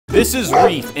This is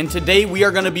Reef, and today we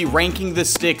are going to be ranking the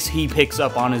sticks he picks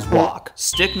up on his walk.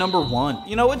 Stick number 1.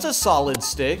 You know, it's a solid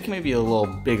stick, maybe a little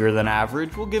bigger than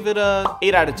average. We'll give it a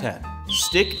 8 out of 10.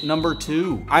 Stick number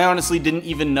 2. I honestly didn't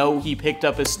even know he picked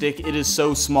up a stick. It is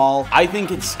so small. I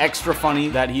think it's extra funny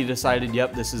that he decided,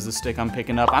 yep, this is the stick I'm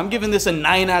picking up. I'm giving this a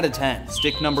 9 out of 10.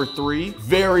 Stick number 3.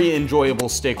 Very enjoyable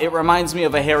stick. It reminds me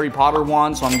of a Harry Potter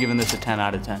wand, so I'm giving this a 10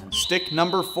 out of 10. Stick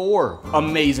number 4.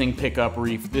 Amazing pickup,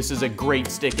 Reef. This is a great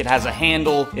stick. It has a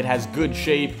handle. It has good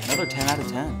shape. Another 10 out of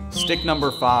 10. Stick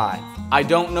number 5. I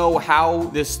don't know how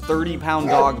this 30-pound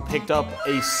dog picked up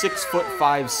a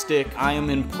 6'5" stick. I am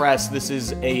impressed. This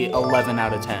is a 11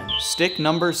 out of 10. Stick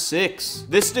number 6.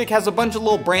 This stick has a bunch of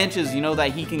little branches, you know,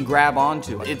 that he can grab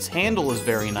onto. Its handle is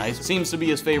very nice. Seems to be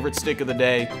his favorite stick of the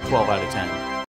day. 12 out of 10.